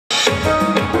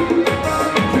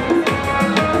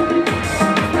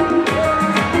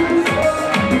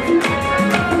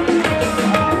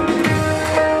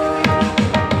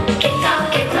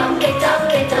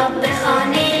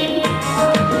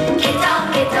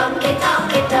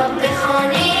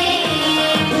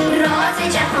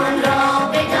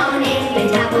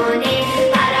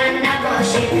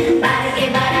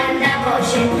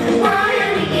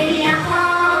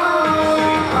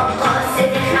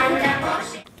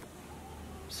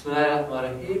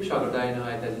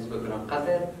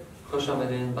خوش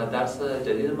آمدین به درس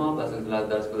جدید ما. پس از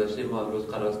درس گذشته ما امروز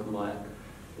قرار است که ما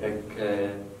یک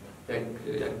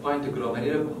پوینت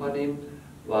گرامری رو بخوانیم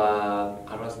و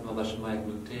قرار است ما به شما یک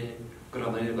نکته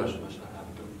گرامری رو به شما شرح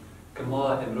بدیم که ما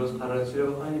امروز قرار است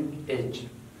رو بخوانیم age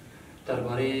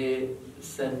درباره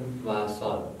سن و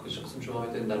سال که شخص شما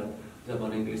میتونید در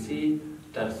زبان انگلیسی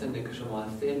در سن که شما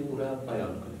هستین او را بیان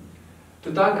کنید. To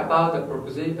talk about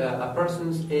a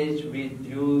person's age, we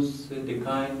use the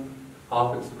kind of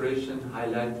expression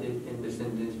highlighted in the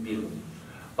sentence below.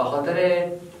 به خاطر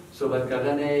صحبت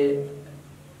کردن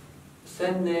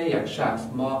سن یک شخص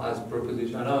ما از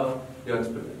پروپوزیشن ها یا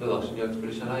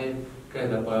اکسپرشن های که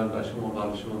در پایان به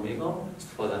شما میگم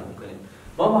استفاده میکنیم.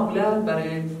 ما معمولا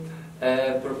برای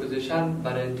پروپوزیشن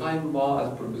برای تایم ما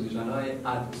از پروپوزیشن های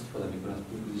at استفاده میکنیم. از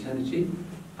پروپوزیشن چی؟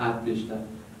 at بیشتر.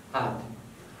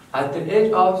 At the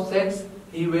age of 6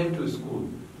 he went to school.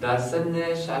 در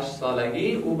سن 6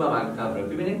 سالگی او به مکتب رفت.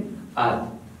 ببینید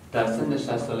در سن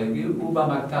 6 سالگی او به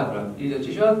مکتب رفت. اینجا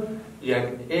چی شد؟ یک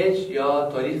ایج یا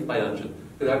تاریخ بیان شد.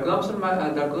 در کدام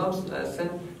سن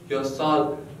یا سال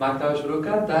مکتب شروع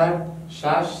کرد؟ در 6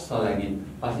 سالگی.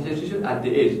 پس اینجا چی شد؟ At the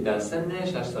age در سن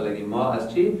 6 سالگی ما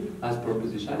از چی؟ از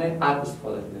پروپوزیشن at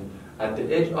استفاده کردیم. At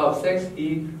the age of 6 he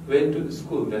went to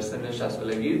school. در سن 6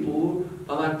 سالگی او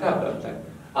به مکتب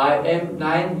رفت. I am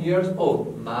 9 years old.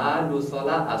 من 9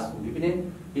 ساله هستم. ببینید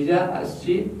اینجا از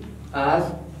چی؟ از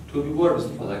to be verb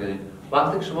استفاده کردیم.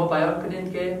 وقتی که شما بیان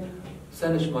کنید که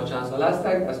سن شما چند ساله است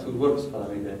از to be verb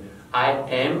استفاده میکنید.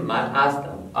 I am من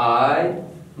هستم.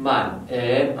 من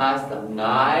am هستم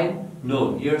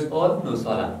 9 years old 9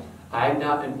 ساله. I'm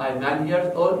 9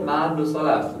 years old من 9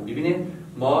 ساله هستم. ببینید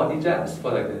ما اینجا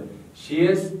استفاده کردیم.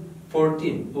 She is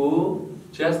 14. او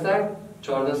چه است؟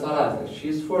 14 ساله است. She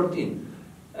is 14.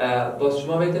 باز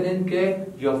شما میتونید که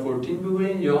یا 14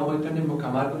 بگوین یا میتونید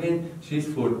مکمل بگوین She is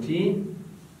 14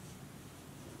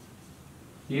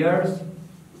 years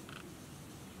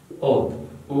old.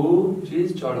 او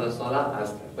چیز 14 ساله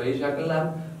است. با این شکل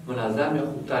هم منظم یا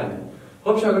خوبتر میاد.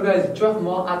 خب شاگردان چون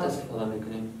ما حد استفاده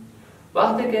میکنیم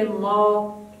وقتی که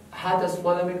ما حد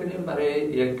استفاده میکنیم برای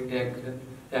یک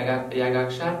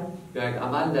اکشن یا یک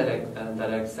عمل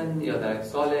در یک سن یا در یک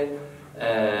سال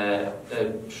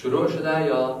شروع شده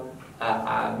یا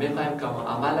میخوایم که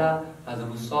عمل از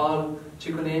اون سال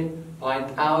چی کنیم؟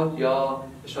 point out یا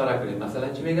اشاره کنیم. مثلا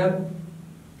چی میگم؟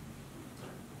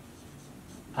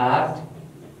 At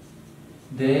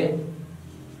the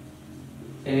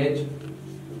age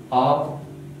of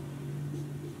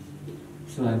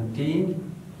 17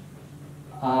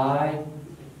 I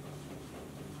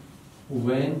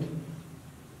went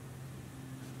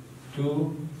to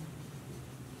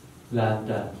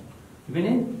London.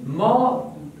 ببینید ما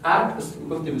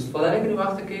گفتیم استفاده نکنیم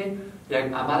وقتی که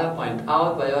یک عمل پوینت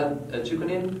اوت و یا چی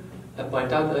کنیم؟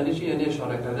 پوینت اوت یعنی چی؟ یعنی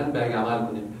اشاره کردن به یک عمل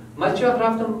کنیم. من چی وقت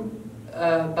رفتم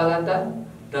به لندن؟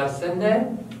 در سن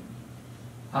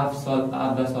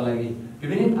 17 سالگی.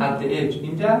 ببینید at the age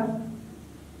اینجا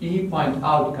ای پوینت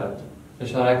اوت کرد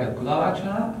اشاره کرد کدام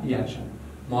اکشن؟ ای اکشن.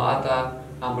 ما حتی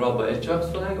همراه با اچ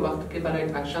استفاده نکنیم وقتی که برای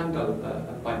یک اکشن پوینت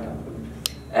اوت کنیم.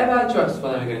 بعد چه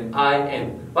استفاده میکنیم؟ I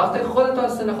am. وقتی خودتان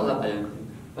سن خودت بیان کنیم.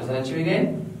 مثلا چی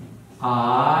میگین؟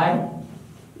 I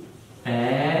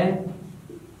am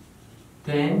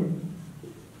 10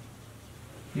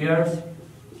 years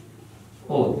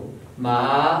old. ما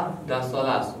 10 ساله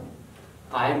هستم.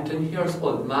 I am 10 years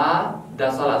old. ما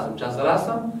 10 ساله هستم. چند ساله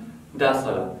هستم؟ 10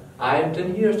 ساله. I am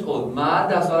 10 years old. ما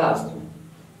 10 ساله هستم.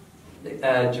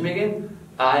 چی میگین؟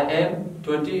 I am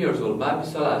 20 years old. ما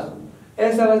 20 ساله هستم.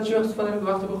 این سوال چی استفاده میکنید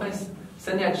وقتی بخواید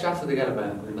سن یک شخص دیگر رو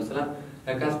بیان کنید؟ مثلا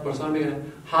یک از پرسان میگه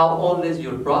How old is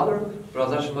your brother?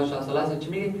 برادر شما چند ساله است؟ چی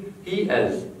میگه؟ He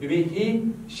is. ببین he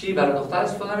she برای دختر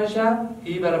استفاده میشه،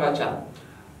 he برای بچه.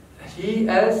 He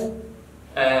is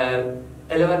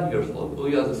 11 years old. او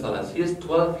 11 ساله است. He is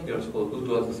 12 years old. او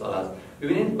 12 ساله است.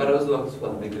 ببینید برای از وقت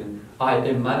استفاده میکنید. I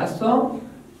am من هستم.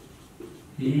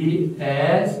 He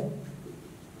is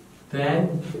 10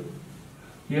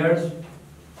 years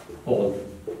old.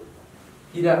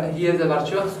 He is برای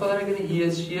چی استفاده میکنید؟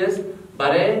 He is she is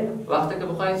برای وقتی که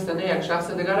بخواید سن یک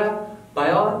شخص دیگر را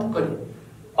بیان کنید.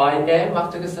 I am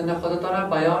وقتی که سن خودتان رو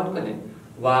بیان کنید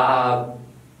و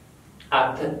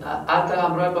at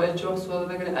همراه باید چه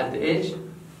استفاده بکنید؟ at the age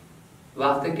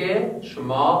وقتی که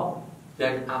شما یک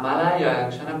عمله یا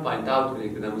یک شن پوینت اوت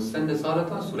کنید که در سن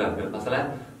سالتان صورت بیاد. مثلا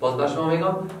باز بر شما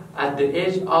میگم at the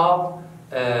age of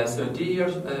 20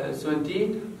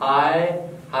 I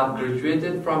have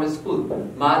graduated from school.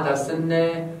 ما در سن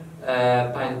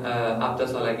 17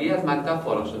 سالگی از مکتب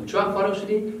فارغ شدم. چه وقت فارغ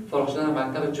شدی؟ فارغ شدن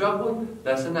مکتب چه وقت بود؟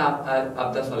 در سن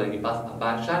 17 سالگی. پس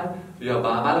برشن یا به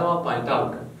عمل ما پوینت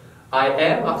اوت کن. I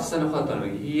am وقتی سن خودتان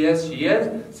بگی. He is, she is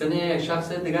سن یک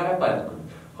شخص دیگر را بیان کن.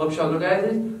 خب شاگردان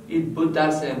عزیز، این بود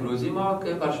درس امروزی ما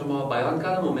که بر شما بیان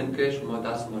کردم. امید که شما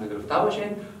درس ما را گرفته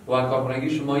باشین و کارکنگی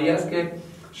شما این است که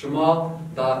شما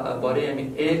باره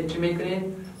همین age چی میکنید؟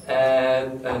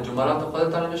 جملات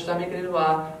خودتان را نوشته میکنید و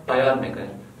بیان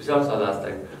میکنید. بسیار ساده است.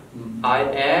 I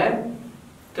am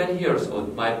 10 years old.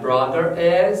 My brother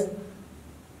is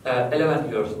 11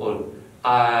 years old.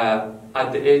 At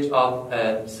the age of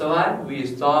 7 we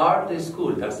start the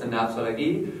school. در سن 7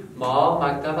 سالگی ما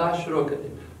مکتب شروع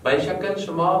کردیم. به این شکل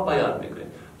شما بیان میکنید.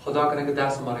 خدا کنه که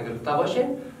درس ما را گرفته باشید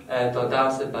تا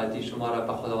درس بعدی شما را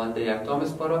به خداوند یکتا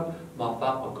میسپارم.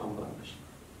 موفق و کامیاب باشید.